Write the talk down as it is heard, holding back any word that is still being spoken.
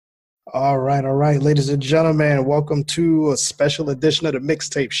All right, ladies and gentlemen, welcome to a special edition of the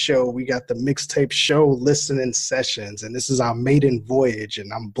Mixtape Show. We got the Mixtape Show listening sessions, and this is our maiden voyage,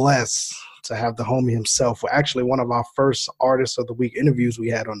 and I'm blessed to have the homie himself. Well, actually, one of our first Artists of the Week interviews we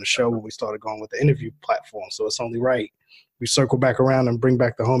had on the show when we started going with the interview platform, so it's only right we circle back around and bring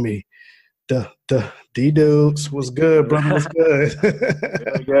back the homie. D-Dukes. What's good, brother? What's good?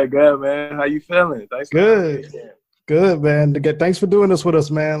 Good, man. How you feeling? Thanks. Good. Good, man. Thanks for doing this with us,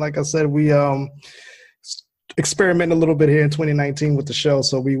 man. Like I said, we experimented a little bit here in 2019 with the show,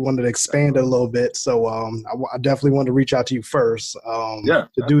 so we wanted to expand it a little bit. So I definitely wanted to reach out to you first to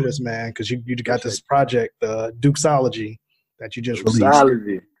do this, man, because you got this project, the Dukesology, that you just released.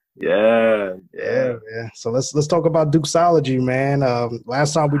 Dukesology. Yeah. So let's talk about Dukesology, man.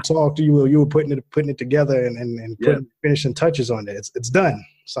 Last time we talked, you were putting it together and putting finishing touches on it. It's done.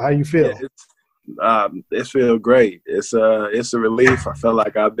 So how you feel? It feels great. It's a relief. I feel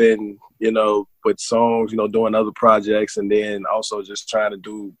like I've been, with songs, doing other projects, and then also just trying to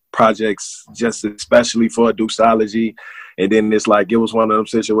do projects just especially for Dukesology. And then it's like, it was one of them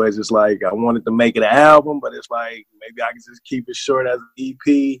situations, like I wanted to make it an album, but it's like, maybe I can just keep it short as an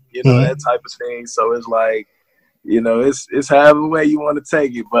EP, that type of thing. So it's like, it's however way you want to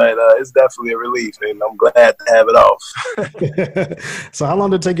take it, but it's definitely a relief, and I'm glad to have it off. So how long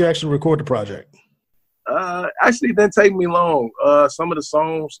did it take you to actually record the project? Actually, it didn't take me long. Some of the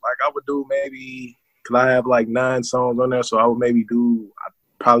songs, like I would do maybe, because I have like 9 songs on there, so I would maybe do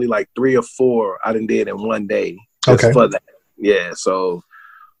probably like 3 or 4 I done did in one day just for that. Yeah, so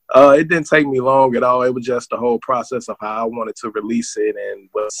it didn't take me long at all. It was just the whole process of how I wanted to release it and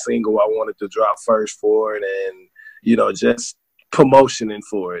what single I wanted to drop first for it, and just promotioning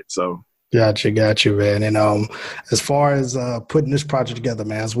for it. So got you, man. And as far as putting this project together,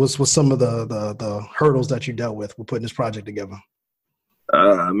 man, what's some of the hurdles that you dealt with putting this project together?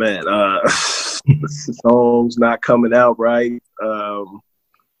 The songs not coming out right.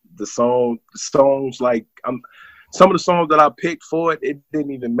 The songs like some of the songs that I picked for it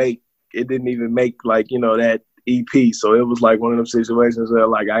didn't even make like that EP. So it was like one of them situations where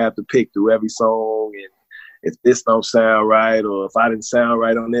like I have to pick through every song, and if this don't sound right, or if I didn't sound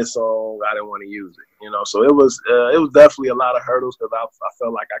right on this song, I didn't want to use it. So it was definitely a lot of hurdles, because I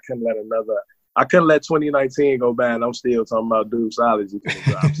felt like I couldn't let 2019 go by, and I'm still talking about Dukesology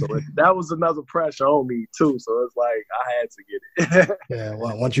drop. So that was another pressure on me too. So it's like I had to get it. Yeah,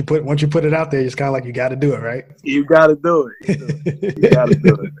 well, once you put it out there, it's kind of like you got to do it, right? You got to do it. You got to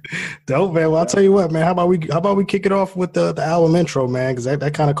do it. Dope, man. Well, I'll tell you what, man. How about we kick it off with the album intro, man? Because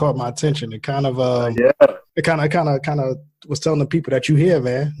that kind of caught my attention. It kind of It kind of was telling the people that you here,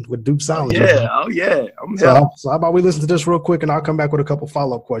 man, with Dukesology. Yeah. So how about we listen to this real quick, and I'll come back with a couple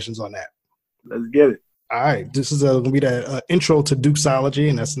follow-up questions on that. Let's get it. All right. This is going to be the intro to Dukesology,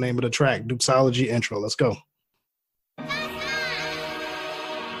 and that's the name of the track, Dukesology Intro. Let's go.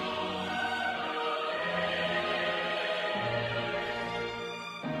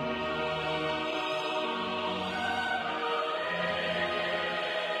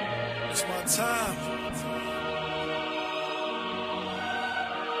 It's my time.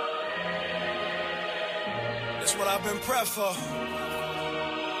 It's what I've been prepped for.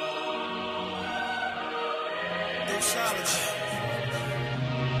 Dukesology.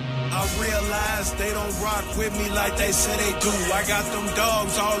 I realize they don't rock with me like they say they do. I got them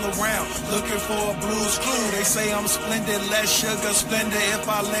dogs all around looking for a blues clue. They say I'm splendid, less sugar, splendor. If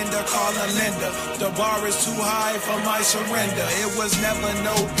I lend her, call her Linda. The bar is too high for my surrender. It was never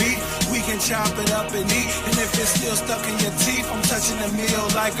no beat. We can chop it up and eat. And if it's still stuck in your teeth, I'm touching the meal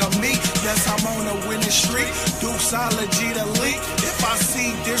like a meat. Yes, I'm on a winning streak. Dukesology the leak. If I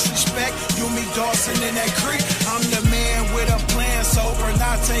see disrespect, you meet Dawson in that creek. I'm the man with a plan, sober,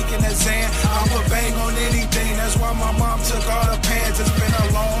 not taking a Zan. I would bang on anything. That's why my mom took all the pants. It's been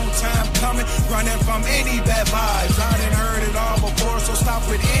a long time coming, running from any bad vibes. I done heard it all before, so stop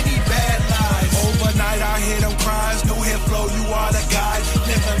with any bad lies. Overnight I hear them cries. New hit flow, you are the guy.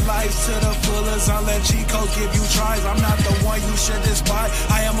 Living life to the fullest. I'll let G-Code give you tries. I'm not the one you should despise.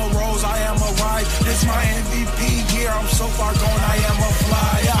 I am a rose, I am a rise. This my MVP year. I'm so far gone, I am a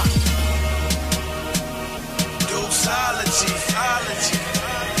flyer. Dukesology,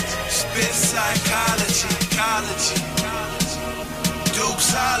 spit psychology,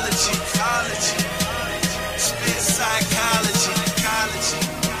 Dukesology, spit psychology,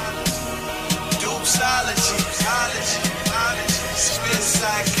 Dukesology, spit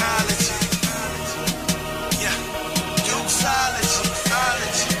psychology, yeah, Dukesology.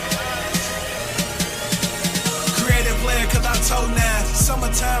 Creative player, cause I told now,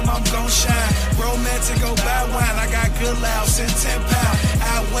 summertime I'm gon' shine. Romantic, go buy wine, I got good loud, send 10 pounds.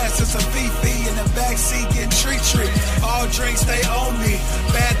 Out west, Just a Fifi in the backseat getting treat. All drinks, they own me.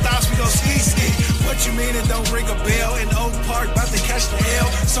 Bad thoughts, we go ski. What you mean it don't ring a bell? In Oak Park, about to catch the L.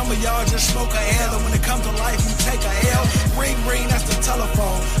 Some of y'all just smoke a L, and when it comes to life, you take a L. Ring, that's the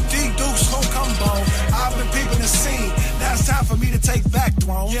telephone. D-Dukes, home come bone. I've been peeping the scene. Now it's time for me to take back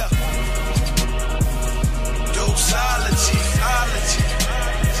throne. Yeah. Dukesology,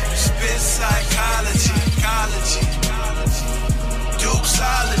 spit psychology,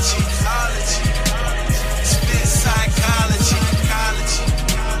 Dukesology, spit psychology,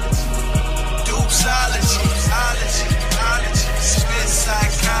 Dukesology, spit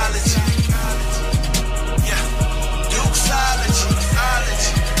psychology, yeah, Dukesology.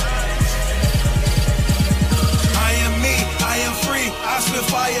 I am me, I am free, I spit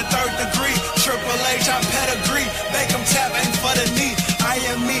fire 3rd degree, Triple H, I'm pedigree, make them tap, aim for the knee. I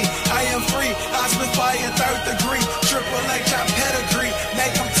am me, I am free, I spit fire 3rd degree, Triple H, I'm pedigree,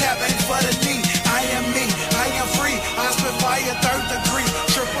 make them tap, aim for the knee. I am me, I am free, I spit fire 3rd degree,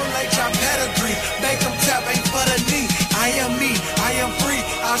 Triple H, I'm pedigree, make them tap, aim for the knee. I am me, I am free,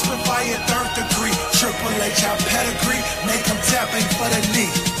 I spit fire 3rd degree, Triple H, I'm pedigree, make them tap, aim for the knee.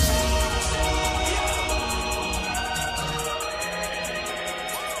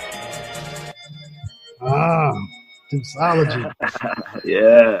 Dukesology.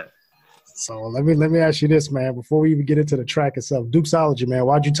 Yeah. So let me ask you this, man. Before we even get into the track itself, Dukesology, man.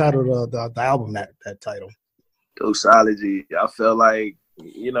 Why'd you title the album that title? Dukesology. I feel like,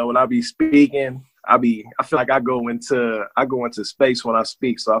 you know, when I be speaking, I feel like I go into space when I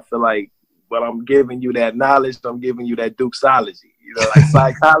speak. So I feel like when I'm giving you that knowledge, I'm giving you that Dukesology. You know, like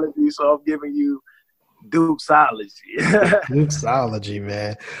psychology. So I'm giving you Dukesology. Dukesology,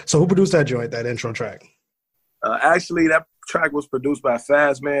 man. So who produced that joint, that intro track? Actually, that track was produced by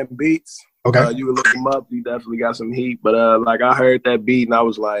Fast Man Beats. Okay. You can look him up. He definitely got some heat. But like I heard that beat and I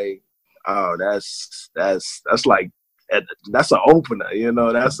was like, oh, that's like, that's an opener. You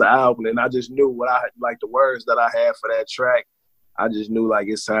know, that's the album. And I just knew what I like the words that I had for that track. I just knew like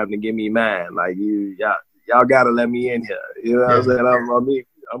it's time to give me mine. Like y'all gotta let me in here. You know what I'm saying?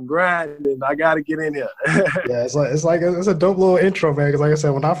 I'm grinding. I gotta get in here. Yeah, it's a dope little intro, man. Because like I said,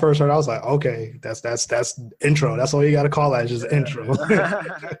 when I first heard it, I was like, okay, that's intro. That's all you gotta call that, just intro.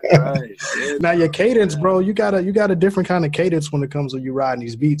 Right. Now your cadence, bro, you got a different kind of cadence when it comes to you riding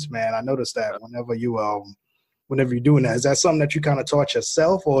these beats, man. I noticed that whenever you're doing that. Is that something that you kind of taught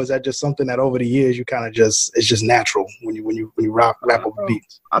yourself, or is that just something that over the years you kind of it's just natural when you rap over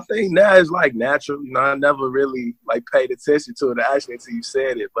beats? I think now it's like natural. You know, I never really like paid attention to it actually until you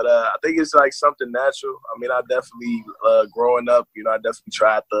said it. But I think it's like something natural. I mean, I definitely growing up, you know, I definitely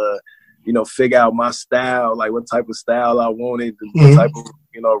tried to, you know, figure out my style, like what type of style I wanted, what type of,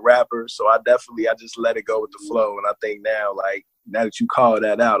 you know, rapper. So I just let it go with the flow. And I think now, like, now that you call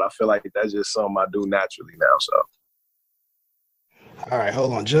that out, I feel like that's just something I do naturally now. So, all right,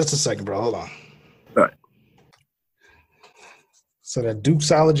 hold on just a second, bro. Hold on. All right. So that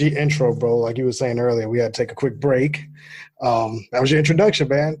Dukesology intro, bro, like you were saying earlier, we had to take a quick break. That was your introduction,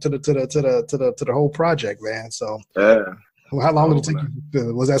 man, to the whole project, man. So, yeah. How long did it take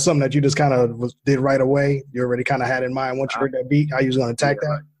you? Was that something that you just kind of did right away? You already kind of had in mind once you heard that beat, how you was going to attack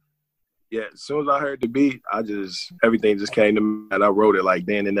that? Yeah, as soon as I heard the beat, everything just came to me, and I wrote it like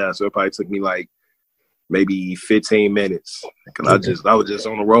then and there. So it probably took me like maybe 15 minutes because I was just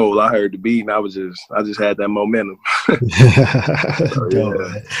on the roll. I heard the beat, and I just had that momentum. So,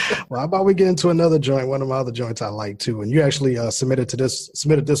 yeah. Well, how about we get into another joint? One of my other joints I like too, and you actually submitted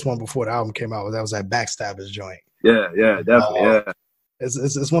this one before the album came out. That was that Backstabbers joint. Yeah, definitely, yeah.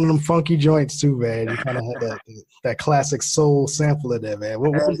 It's one of them funky joints too, man. You kind of had that classic soul sample in there, man.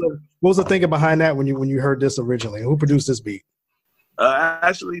 What was the thinking behind that when you heard this originally? Who produced this beat?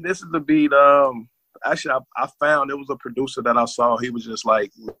 Actually, this is the beat. Actually, I found it was a producer that I saw. He was just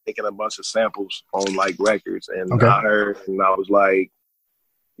like making a bunch of samples on like records, and okay. I heard, and I was like,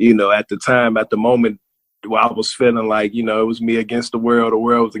 you know, at the moment. Well, I was feeling like, you know, it was me against the world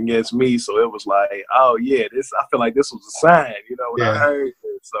was against me. So it was like, oh yeah, I feel like this was a sign, you know, when I heard it.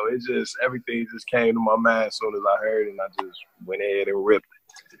 So everything just came to my mind as soon as I heard it, and I just went ahead and ripped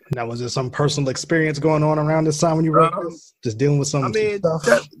it. Now, was there some personal experience going on around this time when you wrote this? Just dealing with some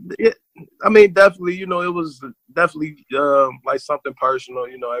stuff? Definitely, you know, it was definitely like something personal,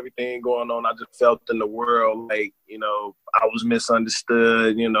 you know, everything going on. I just felt in the world like, you know, I was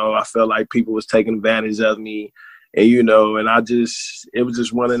misunderstood, you know, I felt like people was taking advantage of me. And, you know, and it was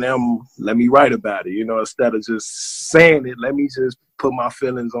just one of them, let me write about it, you know, instead of just saying it, let me just put my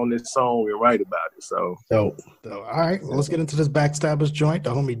feelings on this song and write about it. So, dope. All right, well, let's get into this Backstabbers joint. The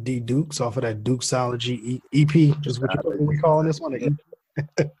homie D Dukes off of that Dukesology EP. Just what we calling this one?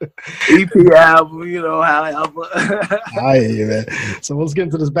 EP album, you know, however. I hear you, man. So let's get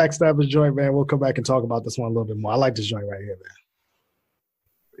into this Backstabbers joint, man. We'll come back and talk about this one a little bit more. I like this joint right here, man.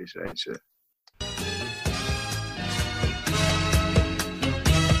 Appreciate you.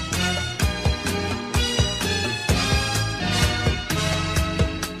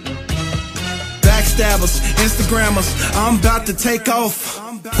 Backstabbers, Instagrammers, I'm about to take off.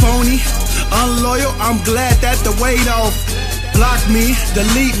 Phony, unloyal, I'm glad that the weight off. Block me,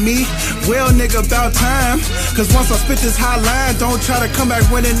 delete me, well nigga about time. Cause once I spit this hot line, don't try to come back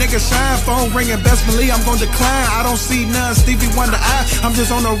when a nigga shine. Phone ringing, best believe I'm gonna decline. I don't see none, Stevie Wonder I'm just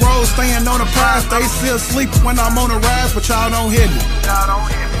on the road, staying on the prize. They still sleep when I'm on the rise, but y'all don't hit me. Y'all don't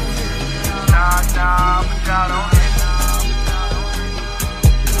hit me. Nah, but y'all don't hit me.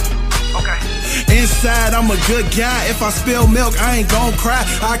 Okay. Inside, I'm a good guy. If I spill milk, I ain't gon' cry.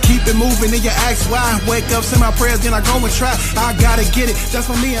 I keep it moving and you ask why. Wake up, say my prayers, then I go and try. I gotta get it. That's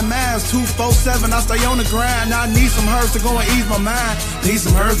for me and mine. 247, I stay on the grind. I need some herbs to go and ease my mind. Need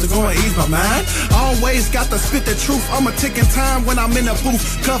some herbs to go and ease my mind. Always got to spit the truth. I'm a ticking time when I'm in the booth.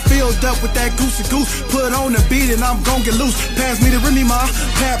 Cup filled up with that goosey goose. Put on the beat and I'm gon' get loose. Pass me the Remy Ma,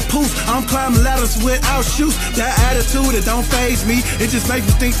 pat poof. I'm climbing ladders without shoes. That attitude, it don't faze me. It just makes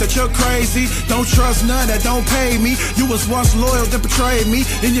me think that you're crazy. Don't trust none that don't pay me. You was once loyal, then betrayed me.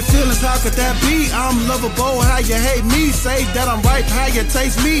 In your feelings, how could that be? I'm lovable, how you hate me. Say that I'm right, how you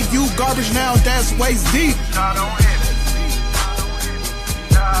taste me. You garbage now, that's waist deep. Nah, don't hit me.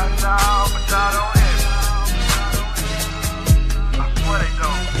 Nah, but nah, don't hit me. What they do?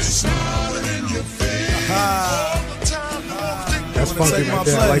 Smiling in your face. That's funky right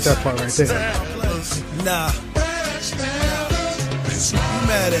there. I like that part right there. Nah. You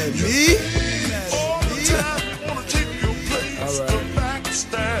mad at me?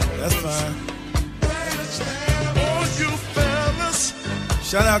 That's fine.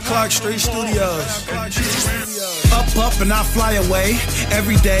 Shout out Clark Street Studios. Up and I fly away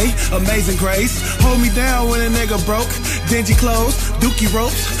every day. Amazing grace. Hold me down when a nigga broke. Dingy clothes, dookie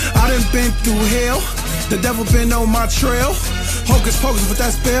ropes. I done been through hell. The devil been on my trail. Hocus pocus with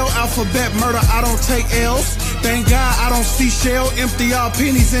that spell. Alphabet murder, I don't take L's. Thank God I don't see shell. Empty all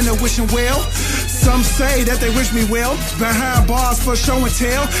pennies in the wishing well. Some say that they wish me well. Behind bars for show and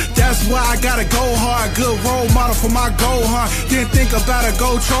tell. That's why I gotta go hard. Good role model for my goal hunt. Didn't think about a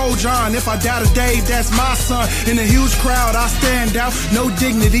go Trojan. If I die today, that's my son. In a huge crowd, I stand out. No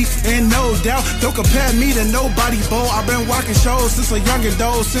dignity and no doubt. Don't compare me to nobody, bo. I've been walking shows since a younger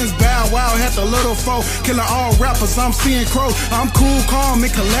doe. Since Bow Wow had the little foe. Killing all rappers, I'm seeing crow. I'm cool, calm, and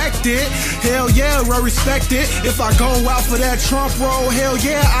collected. Hell yeah, I respect it. If I go out for that Trump role, hell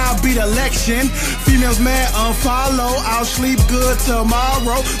yeah, I'll beat election. Females mad, unfollow. I'll sleep good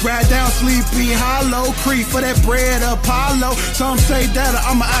tomorrow. Ride down Sleepy Hollow. Creep for that bread, Apollo. Some say that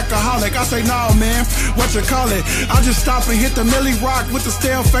I'm an alcoholic. I say, no, man, what you call it? I just stop and hit the Millie Rock with the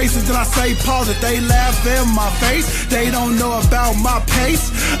stale faces. Then I say, pause it. They laugh in my face. They don't know about my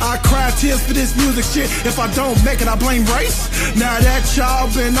pace. I cry tears for this music shit. If I don't make it, I blame race. Now that y'all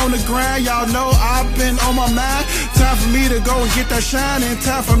been on the grind, y'all know I've been on my mind. Time for me to go and get that shine. And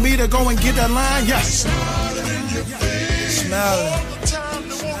time for me to go and get that line. Yes. Smiling.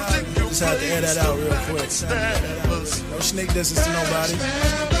 Just had to air that out real quick. No sneak disses to nobody.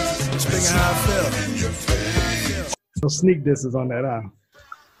 Speaking how I feel. So sneak disses on that, huh?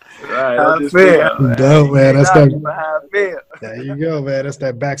 Right, I feel. Dope, man. That's that. There you go, man. That's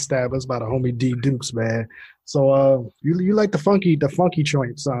that Backstabbers by the homie D Dukes, man. So you like the funky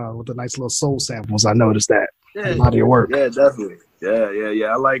joints with the nice little soul samples. I noticed that. Yeah, a lot of your work. Yeah, definitely.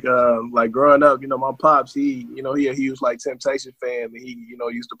 Yeah. I like growing up, my pops, he a huge like Temptation fan, and he,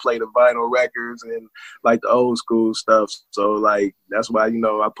 used to play the vinyl records and like the old school stuff. So like that's why,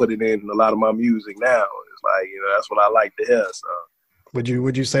 I put it in a lot of my music now. It's like, that's what I like to hear. So would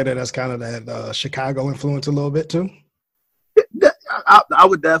you say that that's kind of that Chicago influence a little bit too? I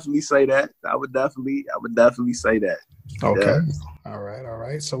would definitely say that. I would definitely say that. Okay. Yeah. All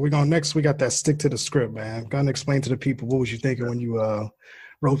right. So we got that stick to the script, man. Gonna explain to the people what was you thinking when you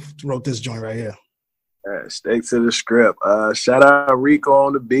wrote this joint right here. Stick to the script. Shout out Rico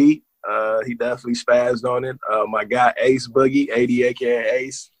on the beat. He definitely spazzed on it. My guy Ace Boogie, 80 aka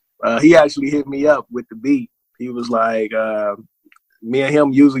Ace. He actually hit me up with the beat. He was like, me and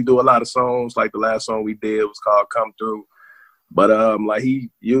him usually do a lot of songs. Like the last song we did was called Come Through. But like he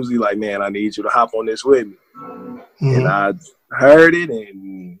usually like, man, I need you to hop on this with me. Mm-hmm. And I heard it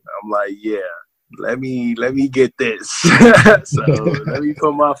and I'm like, yeah, let me get this. So let me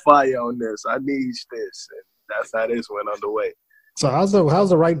put my fire on this. I need this. And that's how this went underway. So how's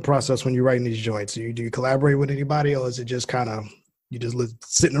the writing process when you're writing these joints? Do you collaborate with anybody, or is it just kind of You just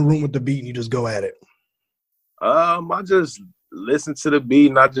sit in a room with the beat and you just go at it? I just listen to the beat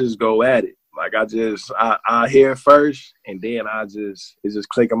and I just go at it. Like I hear it first and then it just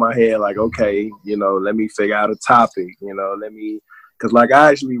click in my head like, okay, you know, let me figure out a topic, you know, because like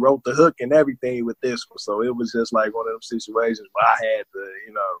I actually wrote the hook and everything with this one. So it was just like one of those situations where I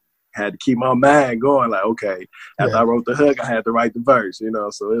had to keep my mind going. Like, okay, after I wrote the hook, I had to write the verse, you know.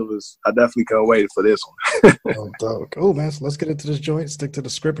 So I definitely couldn't wait for this one. Cool, man. So let's get into this joint, stick to the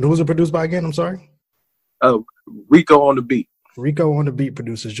script. And who's it produced by again? I'm sorry. Oh, Rico on the beat. Rico on the beat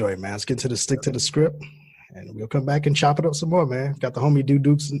produces joint, man. Let's get to stick to the script. And we'll come back and chop it up some more, man. Got the homie D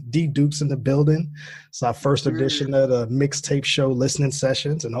Dukes in the building. It's our first edition of the Mixtape Show listening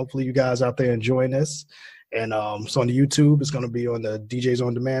sessions, and hopefully you guys out there enjoying this. And so on the YouTube, it's going to be on the DJs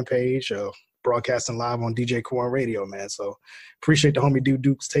on Demand page, broadcasting live on DJ Corn Radio, man. So appreciate the homie D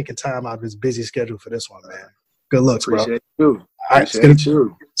Dukes taking time out of his busy schedule for this one, man. Good looks, bro. Appreciate you. All right,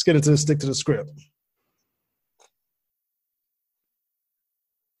 let's get into stick to the script.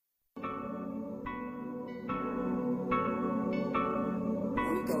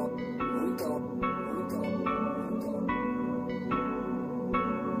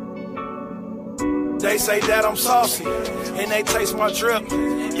 They say that I'm saucy, and they taste my drip.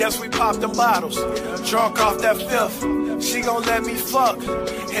 Yes, we pop them bottles, drunk off that fifth. She gon' let me fuck,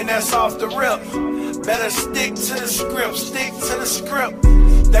 and that's off the rip. Better stick to the script, stick to the script.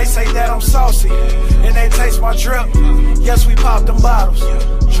 They say that I'm saucy, and they taste my drip. Yes, we pop them bottles,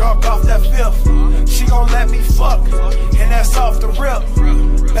 drunk off that fifth. She gon' let me fuck, and that's off the rip.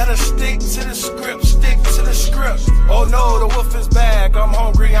 Better stick to the script, stick to the script. Oh no, the wolf is back. I'm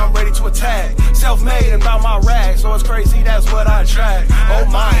hungry, I'm ready to attack. Self-made and about my rags, so it's crazy, that's what I track. Oh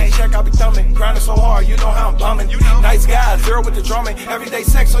my, check, I be thumbing, grinding so hard, you know how I'm bumming. Nice guy, zero with the drumming, everyday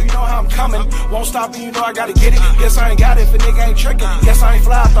sex, so you know how I'm coming. Won't stop me, you know I gotta get it. Guess I ain't got it if a nigga ain't tricking. Guess I ain't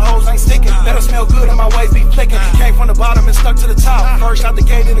fly out, the hoes ain't sticking. Better smell good and my waves be flicking. Came from the bottom and stuck to the top. First out the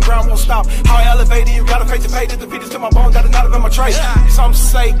gate and the ground won't stop. How I elevated, you gotta pay to pay. The beat is to my bone, got a knot up in my trace. Some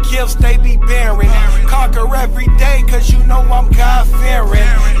say gifts, they be bearing. Conquer every day, cause you know I'm God-fearing.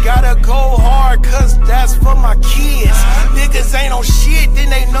 Gotta go hard, cause that's for my kids. Niggas ain't on shit, then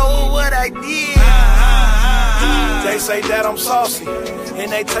they know what I did. They say that I'm saucy,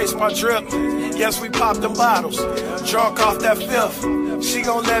 and they taste my drip. Yes, we pop them bottles, drunk off that fifth. She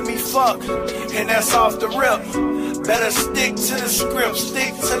gon' let me fuck, and that's off the rip. Better stick to the script,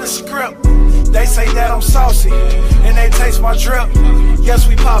 stick to the script. They say that I'm saucy, and they taste my drip. Yes,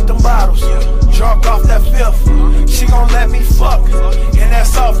 we pop them bottles, drunk off that fifth. She gon' let me fuck, and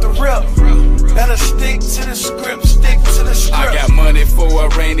that's off the rip. Better stick to the script, stick to the script. I got money for a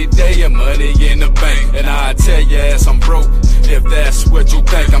rainy day and money in the bank, and I tell your ass I'm broke if that's what you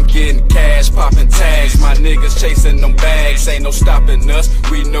think. I'm getting cash, popping tags, my niggas chasing them bags. Ain't no stopping us,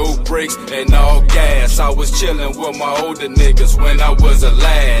 we no brakes and all gas. I was chilling with my older niggas when I was a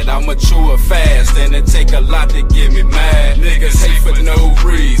lad. I mature fast and it take a lot to get me mad. Niggas hate for no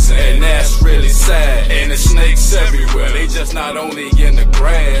reason, and that's really sad. And the snakes everywhere, they just not only in the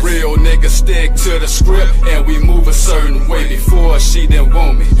grass. Real niggas stick to the script and we move a certain way. Before she didn't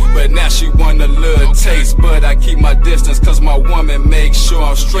want me, but now she want a little taste. But I keep my distance cause my woman makes sure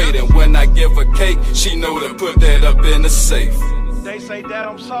I'm straight. And when I give her cake, she know to put that up in the safe. They say that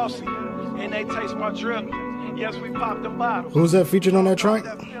I'm saucy, and they taste my drip. Yes, we pop them bottles. Who's that featured on that track?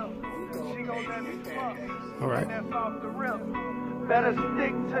 All right. Better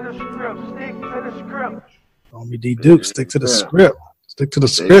stick to the script, stick to the script. Homie D Duke, stick to the script. Stick to the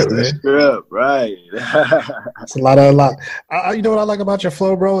script, man. Script, right. It's a lot. You know what I like about your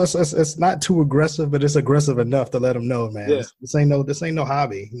flow, bro? It's not too aggressive, but it's aggressive enough to let them know, man. Yeah. This ain't no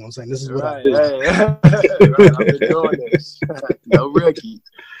hobby. You know what I'm saying? This is what I do. Right, I've been doing this. No rookie.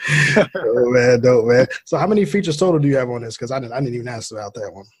 Dope, man. So how many features total do you have on this? Because I didn't even ask about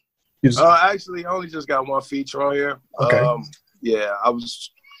that one. Actually, I only just got one feature on here. Okay. Yeah, I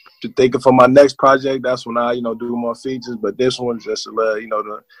was thinking for my next project, that's when I, do more features. But this one's just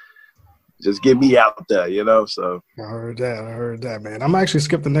to just get me out there, So I heard that, man. I'm actually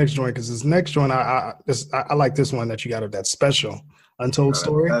skip the next joint because this next joint, I like this one that you got of that special Untold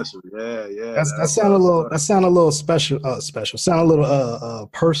Story. Special. Yeah. That sound a little special. Sound a little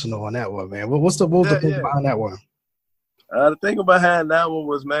personal on that one, man. What was the thing behind that one? The thing behind that one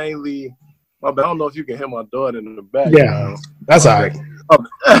was mainly, I don't know if you can hear my daughter in the back. Yeah, that's all right. My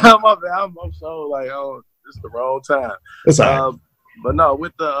bad. I'm so like, it's the wrong time. That's all right. But no,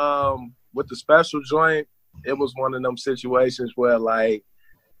 with the special joint, it was one of them situations where like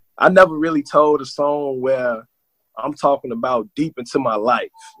I never really told a song where I'm talking about deep into my life,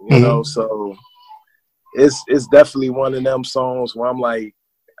 you know. So it's definitely one of them songs where I'm like,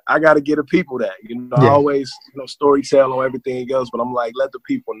 I got to get the people that, you know, I always, you know, story tell on everything else, but I'm like, let the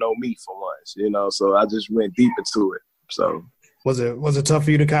people know me for once, you know, so I just went deep into it. So was it tough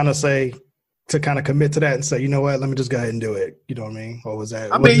for you to kind of commit to that and say, you know what, let me just go ahead and do it, you know what I mean? Or was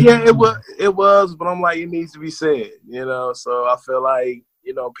that? I mean, yeah, it was, but I'm like, it needs to be said, you know, so I feel like,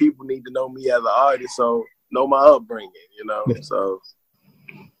 you know, people need to know me as an artist, so know my upbringing, you know, so.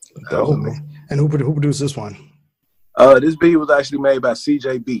 And who produced this one? This beat was actually made by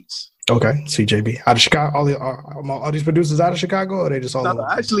CJ Beats. Okay, CJB out of Chicago. All these producers out of Chicago, or are they just all over?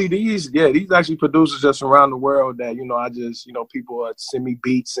 Actually, these actually producers just around the world that, you know, I just, you know, people send me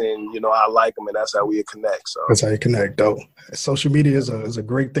beats and, you know, I like them and that's how we connect. So that's how you connect, though. Social media is a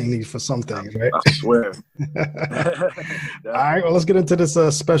great thing for some things, right? I swear. All right, well, let's get into this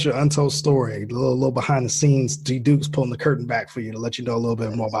special untold story. A little behind the scenes. D Duke's pulling the curtain back for you to let you know a little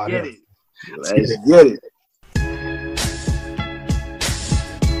bit more about it. Let's get it.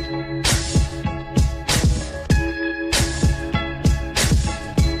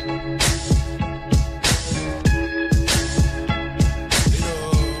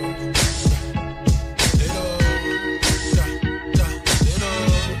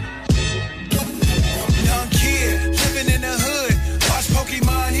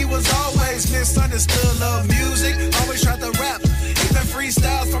 Misunderstood, love music, always tried to rap. Even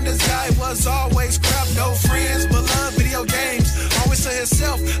freestyles from this guy was always crap. No friends, but love video games. Always to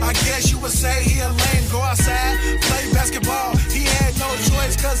himself, I guess you would say he a lame. Go outside, play basketball. He had no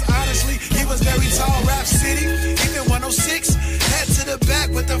choice, cause honestly, he was very tall. Rap City, even 106. Head to the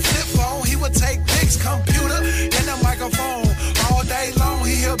back with the flip phone. He would take pics, computer, and a microphone. All day long,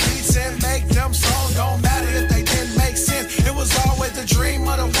 he hear beats and make them songs. Don't matter if they didn't make sense. It was always the dream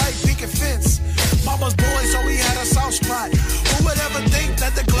of the white picket fence. Mama's boy, so he had a soft spot. Who would ever think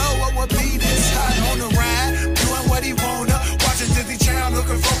that the glow up would be this hot? On the ride, doing what he wanna. Watching Disney Channel,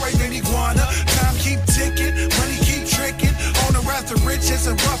 looking for Raven Iguana. Time keep ticking, money keep tricking. On the raft of riches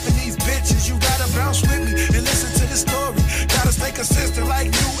and roughing these bitches. You gotta bounce with me and listen to the story. Gotta stay consistent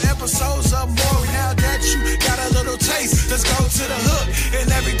like new episodes of Maury. Now that you got a little taste, let's go to the hook and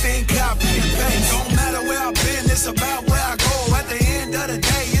everything copy and paste. Don't matter where I've been, it's about where I go. At the end of the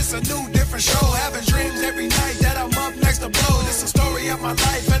day, it's a new different show. Having dreams every night that I'm up next to blow. This is a story of my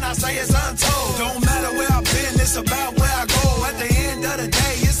life and I say it's untold. Don't matter where I've been, it's about where I go. At the end of the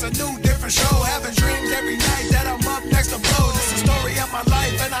day, it's a new different show. Having dreams every night that I'm up next to blow. This is a story of my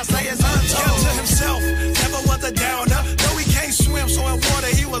life and I say it's untold. Kept to himself, never was a downer. No, he can't swim, so in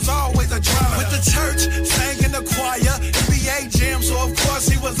water he was always a drowner. With the church, sang in the choir, NBA jam, so of course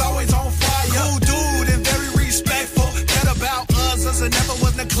he was always on fire. Cool dude and very respectful. Cared about others and never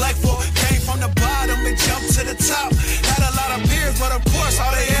was neglectful. Came from the bottom and jumped to the top. Had a lot of peers, but of course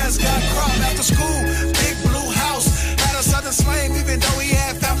all they ass got cropped. After school, big blue house. Had a southern slang, even though he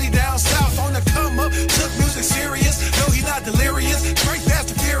had family down south. On the come up, took music serious. No, he not delirious. Straight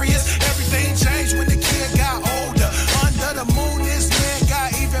fast and furious. Everything changed when the kid got older. Under the moon, this man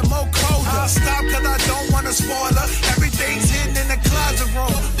got even more colder. I'll stop cause I don't want to spoil her. Everything's hidden in the closet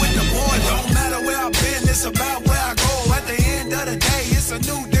room with the boy. Don't matter where I've been, it's about where I go. At the end of the day, it's a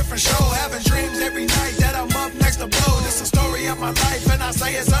new different show. Having dreams every night that I'm up next to blow. This is a story of my life and I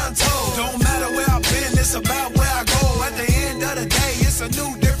say it's untold. Don't matter where I've been, it's about where I go. At the end of the day, it's a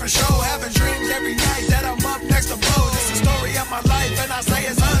new different show. Having dreams every night that I'm up next to blow. This is a story of my life and I say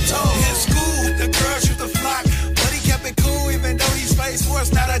it's untold. In school, the girls used to flock, but he kept it cool even though he Space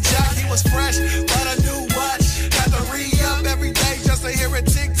Force, not a jock. He was fresh, but a new watch. Had to re-up every day just to hear it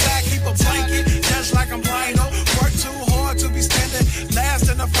tick-tock. Keep a blanket, just like I'm Rhino. Work too hard to be standing last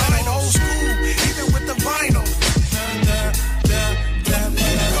in the final. Old school, even with the vinyl.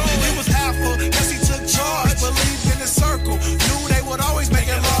 It was Apple, yes he took charge. Believed in the circle, knew they would always make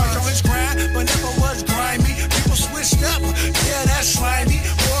it large. On his grind, but never was grimy. People switched up, yeah that's slimy.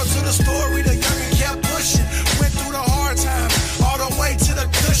 More to the story, the youngin' kept pushing. Went through the hard times, all the way to the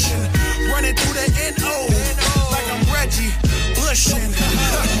cushion. Running through the N.O. like I'm Reggie Bushin'.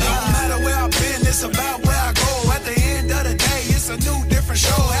 Don't matter where I've been, it's about where I go. At the end of the day, it's a new different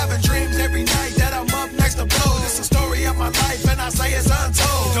show. Having dreams every night that I'm up next to blow. This is a story of my life and I say it's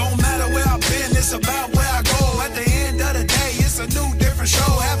untold. Don't matter where I've been, it's about where I go. At the end of the day, it's a new different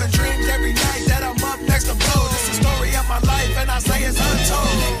show. Having dreams every night that I'm up next to blow. This is a story of my life and I say it's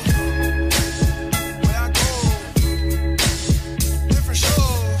untold.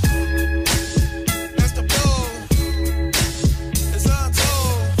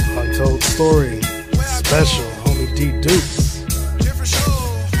 Untold story, special, homie D Dukes.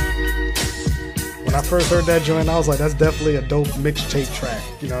 When I first heard that joint, I was like, that's definitely a dope mixtape track.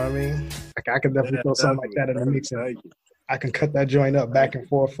 You know what I mean? I can definitely throw something like that in the mix. I can cut that joint up back and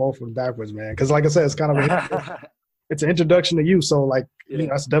forth and backwards, man. Because like I said, it's kind of it's an introduction to you. So like, you know,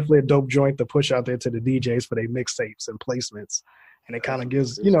 that's definitely a dope joint to push out there to the DJs for their mixtapes and placements. And it kind of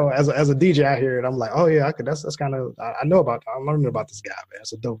gives, you know, as a DJ out here, and I'm like, oh yeah, I could. That's kind of I'm learning about this guy, man.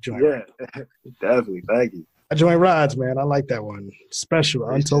 It's a dope joint. Yeah, definitely. Thank you. That joint rides, man. I like that one. Special,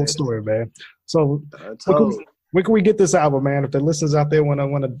 untold story, man. So where can we get this album, man? If the listeners out there want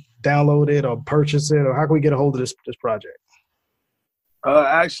to download it or purchase it, or how can we get a hold of this project?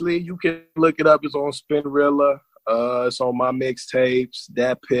 Actually, you can look it up. It's on Spinrilla. It's on my mixtapes,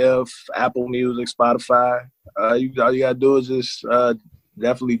 Dat Piff, Apple Music, Spotify. All you gotta do is just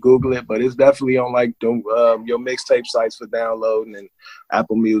definitely Google it, but it's definitely on like your mixtape sites for downloading and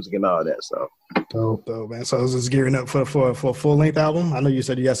Apple Music and all that. So dope, man. So is this gearing up for a full length album? I know you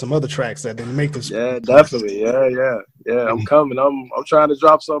said you got some other tracks that didn't make this. Yeah, definitely. Yeah. I'm coming. I'm trying to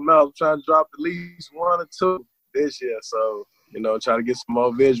drop something else. I'm trying to drop at least 1 or 2 this year. So, you know, try to get some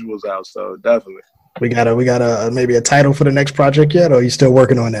more visuals out. So definitely. We got a maybe a title for the next project yet, or are you still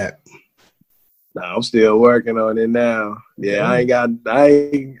working on that? No, I'm still working on it now. Yeah, I ain't got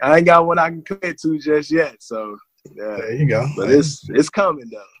one I can commit to just yet. So yeah, there you go. But it's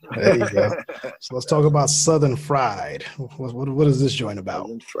coming though. There you go. So let's talk about Southern Fried. What is this joint about?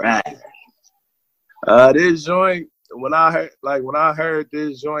 Southern Fried. This joint, when I heard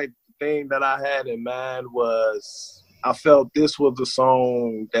this joint, the thing that I had in mind was, I felt this was a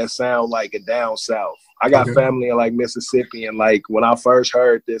song that sounded like a down south. I got family in like Mississippi, and like when I first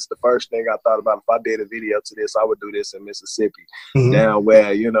heard this, the first thing I thought about, if I did a video to this, I would do this in Mississippi, down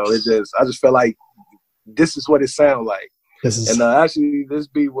where, you know, I just felt like this is what it sounded like. Actually, this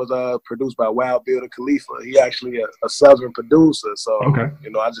beat was produced by Wild Bill the Khalifa. He actually a Southern producer, so you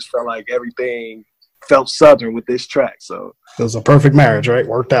know, I just felt like everything felt Southern with this track. So it was a perfect marriage, right?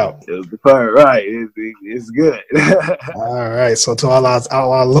 Worked out. It was the part, right? It's good. All right. So to all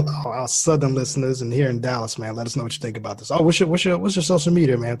our Southern listeners and here in Dallas, man, let us know what you think about this. Oh, what's your social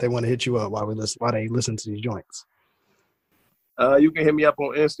media, man? If they want to hit you up while they listen to these joints. You can hit me up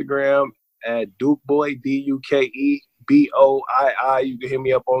on Instagram at Dukeboy, DUKEBOII. You can hit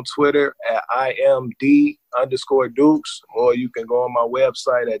me up on Twitter at IMD_Dukes, or you can go on my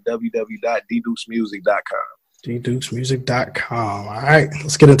website at www.ddukesmusic.com. ddukesmusic.com. All right,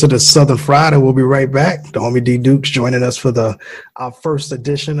 let's get into the Southern Friday. We'll be right back. The homie D Dukes joining us for our first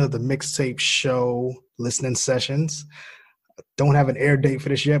edition of the Mixtape Show listening sessions. Don't have an air date for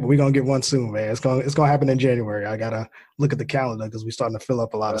this yet, but we're gonna get one soon, man. It's gonna happen in January. I gotta look at the calendar because we're starting to fill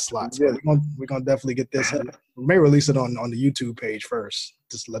up a lot of slots. Yeah. We're gonna definitely get this. We may release it on the YouTube page first,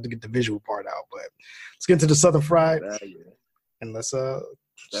 just let to get the visual part out. But let's get into the Southern Fried, and let's the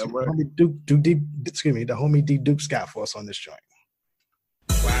homie D Dukes got for us on this joint.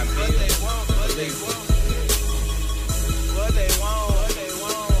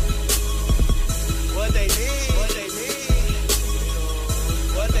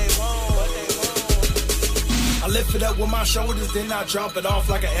 Lift it up with my shoulders, then I drop it off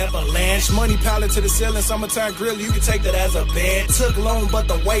like an avalanche. Money pallet to the ceiling, summertime grill, you can take that as a bed. Took long, but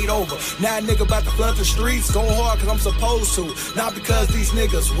the weight over. Now a nigga about to flood the streets, go hard cause I'm supposed to. Not because these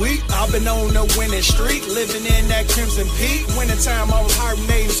niggas weak. I've been on the winning streak, living in that Crimson Peak. Winter time I was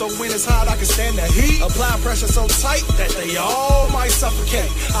hibernating, so when it's hot I can stand the heat. Apply pressure so tight that they all might suffocate.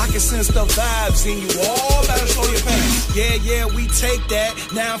 I can sense the vibes and you all better slow your pace. Yeah, we take that.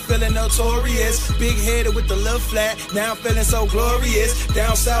 Now I'm feeling notorious. Big headed with the love flat, now I'm feeling so glorious.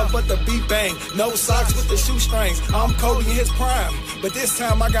 Down south, but the beat bang. No socks with the shoestrings. I'm Kobe in his prime, but this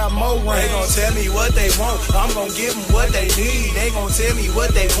time I got more range. They gon' tell me what they want, I'm gon' give them what they need. They gon' tell me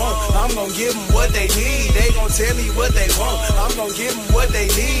what they want, I'm gon' give them what they need. They gon' tell me what they want, I'm gon' give them what they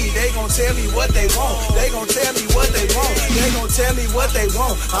need. They gon' tell me what they want, they gon' tell me what they want. They gon' tell me what they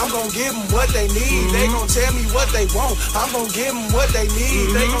want, I'm gon' give them what they need. They gon' tell me what they want, I'm gon' give them what they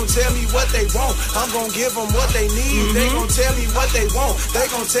need. They gon' tell me what they want, I'm gon' give them what they need. They gon' tell me what they want. They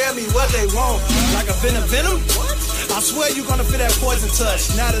gon' tell me what they want. Like a venom? I swear you gonna feel that poison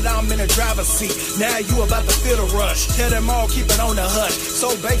touch. Now that I'm in the driver's seat, now you about to feel the rush. Tell them all, keep it on the hush.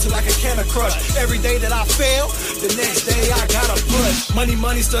 So baked like a can of crush. Every day that I fail, the next day I gotta push.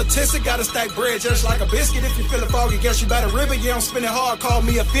 Money, statistic, gotta stack bread just like a biscuit. If you feel foggy, guess you better rib it. Yeah, I'm spinning hard, call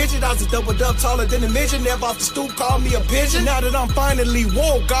me a fidget. I was a doubled up taller than a midget. Never off the stoop, call me a pigeon. Now that I'm finally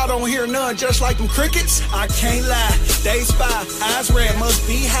woke, I don't hear none just like them crickets. I can't lie, they spy, eyes red, must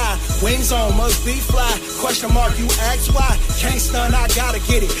be high. Wings on, must be fly. Question mark, you Ask why, can't stun, I gotta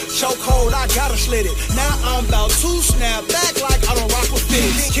get it. Chokehold, I gotta slit it. Now I'm about to snap back like I don't rock with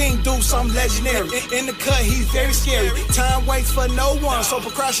figs. King Deuce, I'm legendary. In the cut, he's very scary. Time waits for no one, so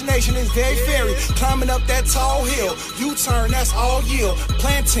procrastination is very fairy. Climbing up that tall hill, U-turn, that's all yield.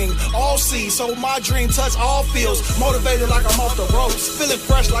 Planting all seeds, so my dream touch all fields. Motivated like I'm off the ropes, feeling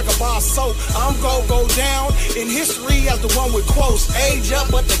fresh like a bar of soap. I'm go down in history as the one with quotes. Age up,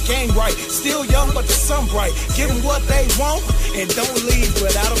 but the game right. Still young, but the sun bright. Give them what they want, and don't leave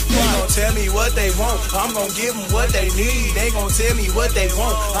without a fight. They gon' tell me what they want, I'm gon' give them what they need. They gon' tell me what they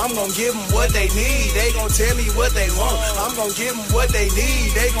want, I'm gon' give them what they need. They gon' tell me what they want, I'm gon' give them what they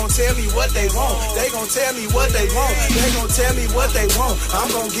need. They gon' tell me what they want, they gon' tell me what they want. They gon' tell me what they want, I'm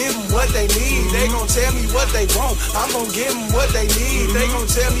gon' give them what they need. They gon' tell me what they want, I'm gon' give them what they need. They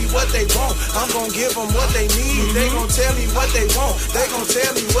gon' tell me what they want, I'm gon' give them what they need. They gon' tell me what they want, they gon'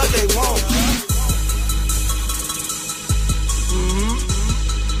 tell me what they want.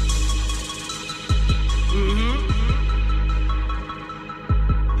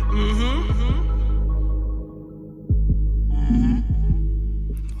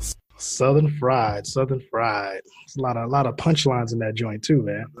 Southern Fried. There's a lot of punchlines in that joint too,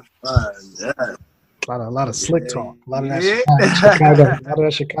 man. Yeah. A lot of slick talk. A lot of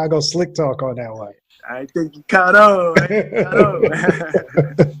that Chicago slick talk on that one. I think you caught on.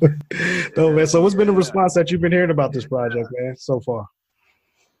 No, man. So what's been the response that you've been hearing about this project, man, so far?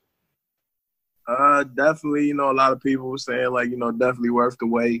 Definitely, a lot of people were saying, like, definitely worth the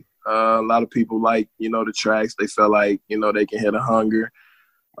wait. A lot of people like, the tracks. They felt like, they can hit a hunger.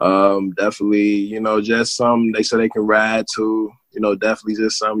 Definitely, just something they said they can ride to, definitely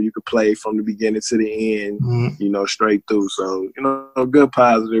just something you could play from the beginning to the end, straight through. So, good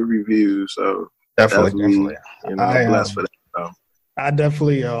positive reviews. So definitely. I'm blessed for that. So. I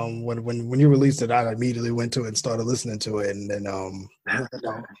definitely, when you released it, I immediately went to it and started listening to it. And then,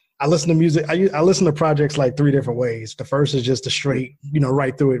 I listen to music. I listen to projects like 3 different ways. The first is just a straight,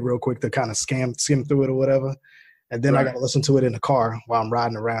 right through it real quick to kind of skim through it or whatever. And then I got to listen to it in the car while I'm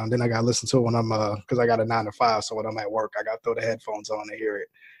riding around. Then I got to listen to it when I'm, because I got a 9 to 5. So when I'm at work, I got to throw the headphones on to hear it.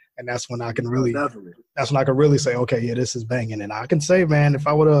 And that's when I can really, say, okay, yeah, this is banging. And I can say, man, if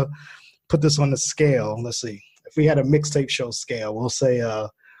I would have put this on the scale, let's see, if we had a mixtape show scale, we'll say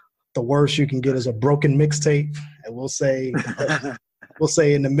the worst you can get is a broken mixtape. And we'll say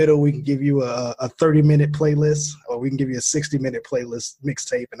in the middle, we can give you a 30-minute playlist, or we can give you a 60-minute playlist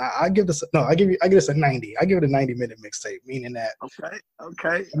mixtape. And I give this a 90. I give it a 90-minute mixtape, meaning that.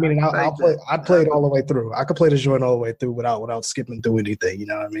 Okay. Meaning I'd play it all the way through. I could play the joint all the way through without skipping through anything. You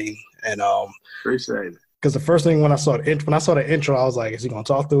know what I mean? And appreciate it. Because the first thing when I saw the intro, I was like, is he gonna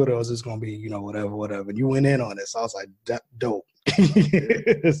talk through it, or is this gonna be whatever? And you went in on it, so I was like, dope.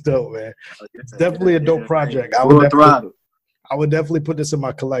 It's dope, man. It's definitely a dope project. I would definitely put this in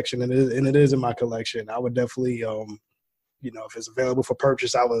my collection, and it is in my collection. I would definitely, if it's available for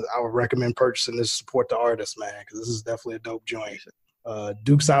purchase, I would recommend purchasing this to support the artist, man, because this is definitely a dope joint.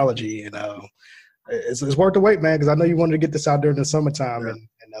 Dukesology, and it's worth the wait, man, because I know you wanted to get this out during the summertime, and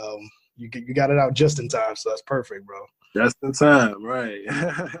you got it out just in time, so that's perfect, bro. Just in time, right?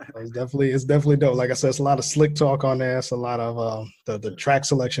 It's definitely dope. Like I said, it's a lot of slick talk on there. It's a lot of the track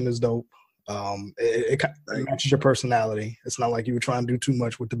selection is dope. It matches your personality. It's not like you were trying to do too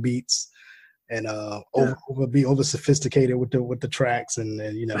much with the beats and be over sophisticated with the tracks, and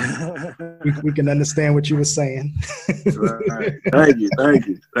we can understand what you were saying. Right. Thank you.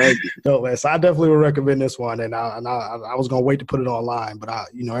 No, man, so I definitely would recommend this one, and I was gonna wait to put it online, but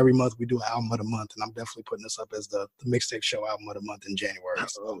every month we do an album of the month, and I'm definitely putting this up as the Mixtape Show album of the month in January.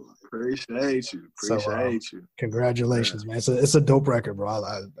 So, appreciate you. Congratulations, man. It's a dope record, bro.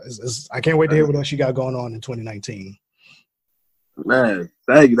 I can't wait to hear what else you got going on in 2019. Man,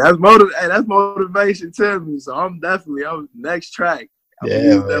 thank you. That's motivation to me. So I'm next track.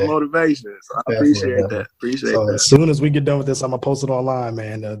 That motivation. So I appreciate that. As soon as we get done with this, I'm gonna post it online,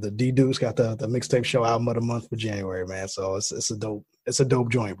 man. The D Dukes got the Mixtape Show album of the month for January, man. So it's a dope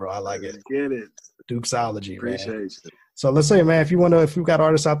joint, bro. I like it. Get it. Dukesology, appreciate man. You. So let's say, man, if you've got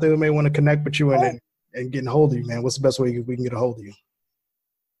artists out there who may want to connect with you and get a hold of you, man, what's the best way we can get a hold of you?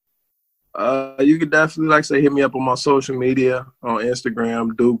 You can definitely, hit me up on my social media on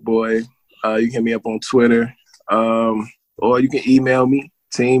Instagram, Duke Boy. You can hit me up on Twitter. Or you can email me,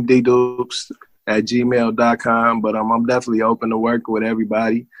 teamddukes@gmail.com. But I'm definitely open to work with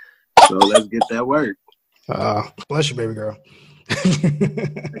everybody. So let's get that work. Bless you, baby girl.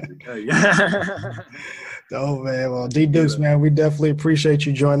 Oh, man. Well, D Dukes, man, we definitely appreciate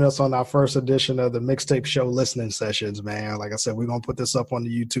you joining us on our first edition of the Mixtape Show listening sessions, man. Like I said, we're going to put this up on the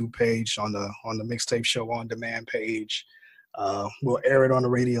YouTube page, on the Mixtape Show on demand page. We'll air it on the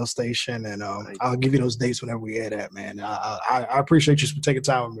radio station, and I'll give you those dates whenever we air that, man. I appreciate you for taking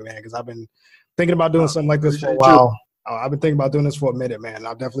time with me, man, because I've been thinking about doing something like this for a while. I've been thinking about doing this for a minute, man.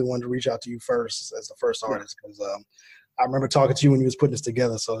 I definitely wanted to reach out to you first as the first artist, because I remember talking to you when you was putting this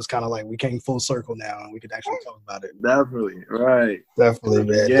together, so it's kind of like we came full circle now, and we could actually talk about it. Definitely, right. Definitely,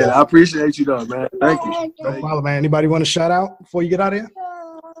 man. Yeah, I appreciate you, though, man. Thank you. No problem, man. Anybody want to shout out before you get out of here?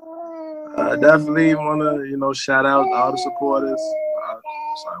 Definitely want to, shout out all the supporters.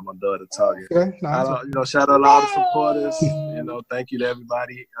 Sorry, my daughter talking. Okay, shout out all the supporters. Thank you to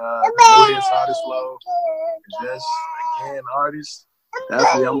everybody. Artist Flow. Just again, artists.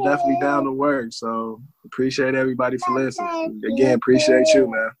 I'm definitely down to work. So appreciate everybody for listening. Again, appreciate you,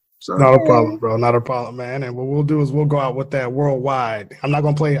 man. So. Not a problem, bro. Not a problem, man. And what we'll do is we'll go out with that worldwide. I'm not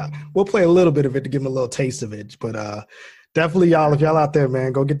gonna play. We'll play a little bit of it to give them a little taste of it, but definitely, y'all, if y'all out there,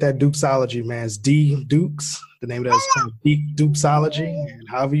 man, go get that Dukesology, man. It's D Dukes. The name of that is called Dukesology. And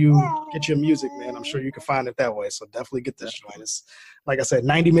however you get your music, man, I'm sure you can find it that way. So definitely get this joint. It's, like I said,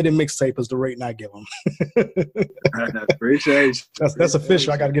 90-minute mixtape is the rating I give them. Appreciate you. That's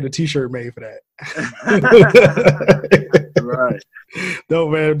official. I got to get a T-shirt made for that. Right. No,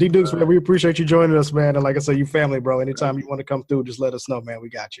 man. D Dukes, man, we appreciate you joining us, man. And like I said, you family, bro. Anytime you want to come through, just let us know, man. We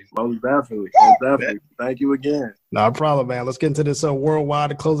got you. Most definitely. Thank you again. No problem, man. Let's get into this worldwide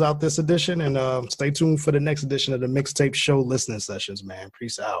to close out this edition, and stay tuned for the next edition of the Mixtape Show listening sessions, man.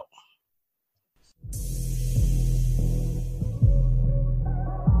 Peace out.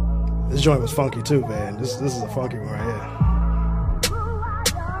 This joint was funky too, man. This is a funky one right here.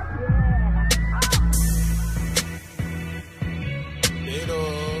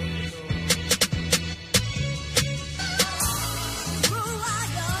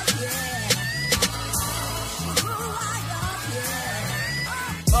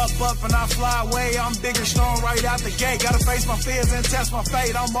 Up and I fly away, I'm big and strong right out the gate. Gotta face my fears and test my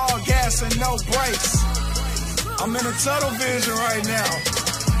fate. I'm all gas and no brakes. I'm in a tunnel vision right now.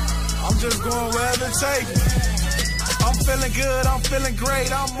 I'm just going wherever it takes me. I'm feeling good, I'm feeling great.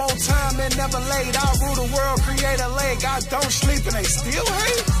 I'm on time and never late. I rule the world, create a lake. I don't sleep and they still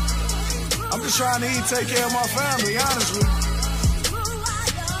hate. I'm just trying to eat, take care of my family, honestly.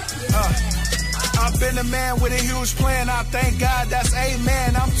 I've been a man with a huge plan. I thank God that's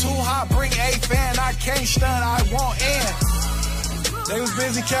amen. I'm too hot, bring a fan. I can't stun, I won't end. They was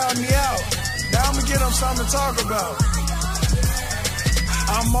busy counting me out. Now I'm gonna get them something to talk about.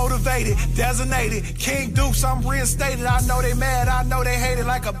 I'm motivated, designated, King Dukes, I'm reinstated. I know they mad, I know they hate it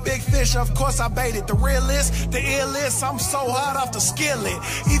like a big fish. Of course I baited. The realist, the illest, I'm so hot off the skillet.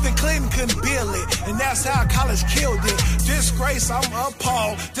 Even Clinton couldn't build it, and that's how college killed it. Disgrace, I'm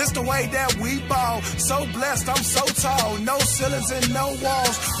appalled. This the way that we ball. So blessed, I'm so tall. No ceilings and no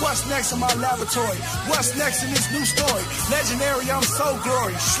walls. What's next in my laboratory? What's next in this new story? Legendary, I'm so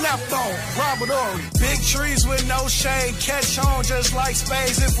glory. Slapped on, Robert Ory. Big trees with no shade. Catch on just like space.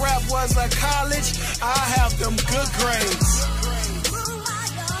 If rap was a college, I have them good grades.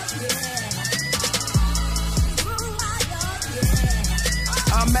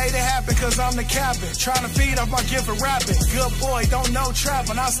 I made it happen cause I'm the captain. Trying to feed off my gift of rapping. Good boy, don't know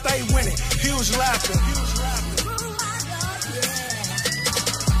trapping. I stay winning. Huge laughing.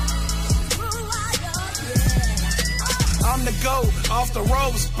 I'm the GOAT, off the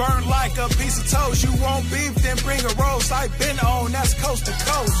ropes, burnt like a piece of toast. You want beef, then bring a roast. I've been on, that's coast to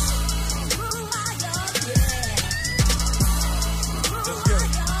coast.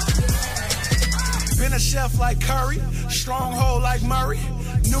 Been a chef like Curry, stronghold like Murray.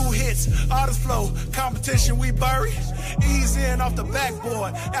 New hits, artist flow, competition we bury. Ease in off the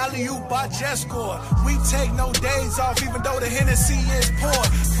backboard, alley-oop by jet score. We take no days off even though the Hennessy is poured.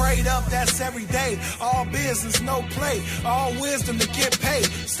 Prayed up, that's every day. All business, no play. All wisdom to get paid.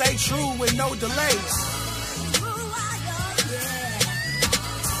 Stay true with no delays.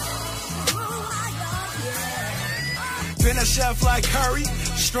 Been a chef like Curry,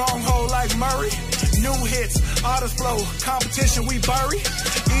 stronghold like Murray. New hits, artist flow, competition we bury.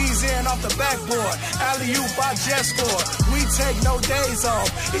 Ease in off the backboard, alley-oop by jet score. We take no days off,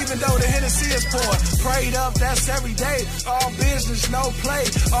 even though the Hennessy is poured. Prayed up, that's every day. All business, no play.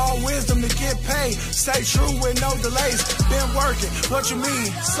 All wisdom to get paid. Stay true with no delays. Been working, what you mean?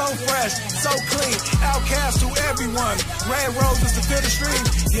 So fresh, so clean. Outcast to everyone. Red roses to fill the stream.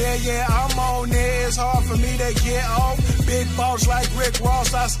 Yeah, I'm on there. It's hard for me to get off. Big balls like Rick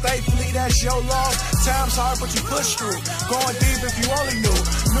Ross. I stay fleet, that's your loss. Time's hard, but you push through. Going deep if you only knew.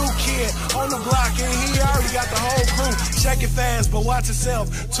 New kid kid on the block, and he already got the whole crew. Shake it fast, but watch yourself.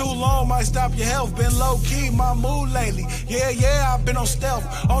 Too long might stop your health. Been low key, my mood lately. Yeah, I've been on stealth.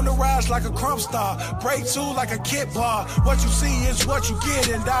 On the rise like a crump star. Break two like a kid bar. What you see is what you get,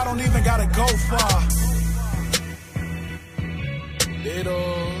 and I don't even gotta go far.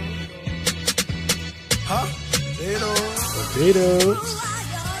 Huh? Potatoes.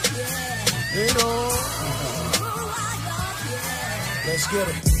 Let's get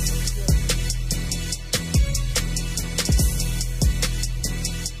it.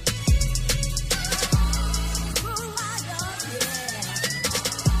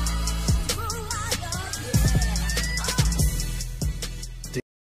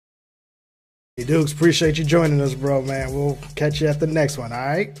 Dukes, appreciate you joining us, bro, man. We'll catch you at the next one, all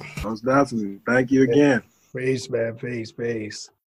right? Most definitely. Thank you again. Peace, man. Peace.